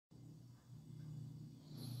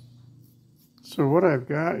So what I've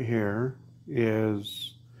got here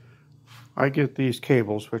is I get these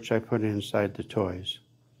cables which I put inside the toys.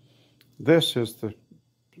 This is the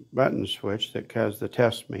button switch that has the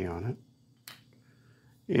test me on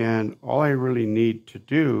it. And all I really need to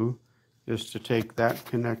do is to take that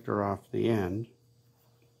connector off the end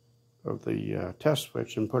of the test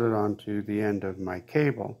switch and put it onto the end of my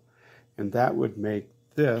cable. And that would make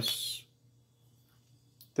this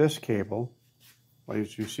cable,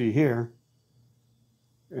 as you see here,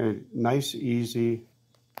 a nice, easy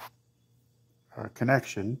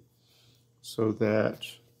connection so that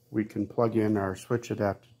we can plug in our switch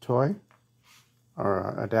adapted toy,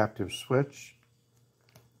 our adaptive switch.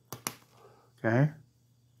 Okay.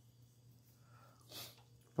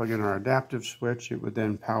 Plug in our adaptive switch. It would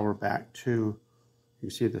then power back to, you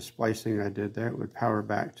see the splicing I did there, it would power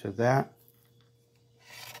back to that.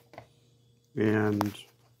 And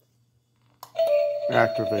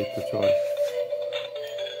activate the toy.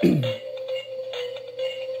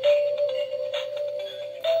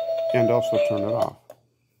 And also turn it off.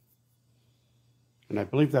 And I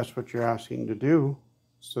believe that's what you're asking to do,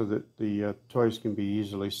 so that the toys can be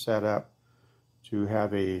easily set up to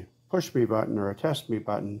have a push me button or a test me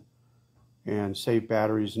button and save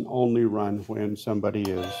batteries and only run when somebody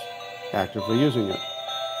is actively using it.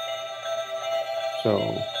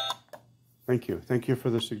 So, thank you. Thank you for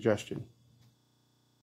the suggestion.